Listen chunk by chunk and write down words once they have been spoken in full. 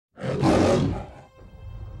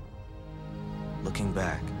Looking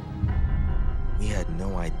back, we had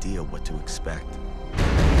no idea what to expect.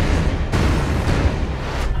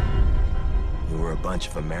 We were a bunch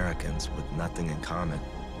of Americans with nothing in common,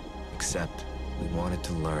 except we wanted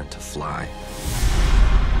to learn to fly.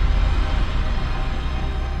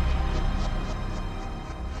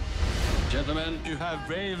 Gentlemen, you have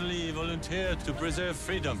bravely volunteered to preserve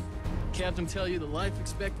freedom. Captain tell you the life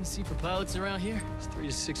expectancy for pilots around here is 3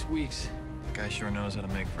 to 6 weeks. Guy sure knows how to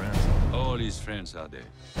make friends. All his friends are there.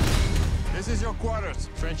 This is your quarters.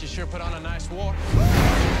 Frenchies sure put on a nice war.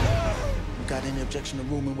 Got any objection to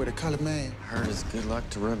rooming with a colored man? Heard it's good luck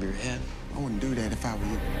to rub your head. I wouldn't do that if I were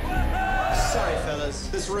you. Sorry, fellas.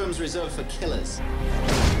 This room's reserved for killers.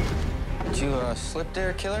 Did you, slip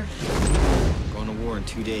there, killer? Going to war in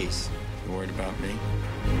 2 days. You worried about me?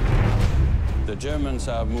 The Germans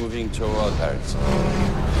are moving toward Paris.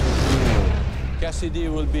 Cassidy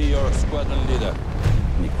will be your squadron leader.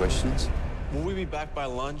 Any questions? Will we be back by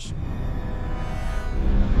lunch?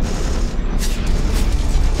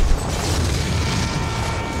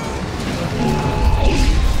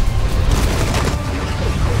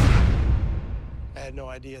 I had no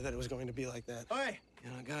idea that it was going to be like that. Hey!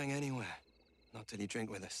 You're not going anywhere. Not till you drink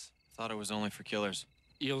with us. Thought it was only for killers.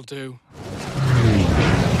 You'll do.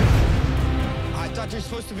 I thought there's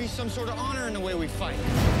supposed to be some sort of honor in the way we fight.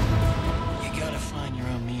 You gotta find your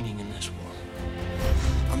own meaning in this war.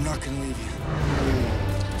 I'm not gonna leave you.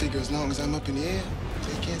 Figure as long as I'm up in the air,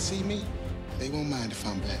 they can't see me, they won't mind if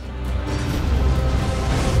I'm back.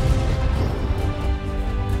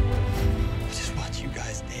 I just watch you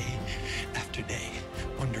guys day after day,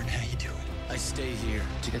 wondering how you do it. I stay here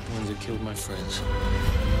to get the ones that killed my friends.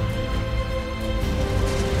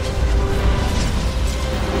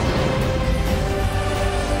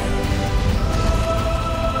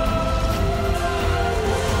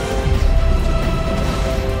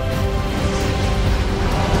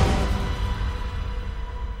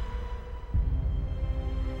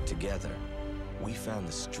 Together, we found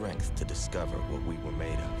the strength to discover what we were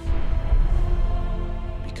made of.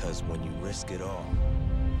 Because when you risk it all,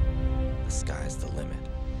 the sky's the limit.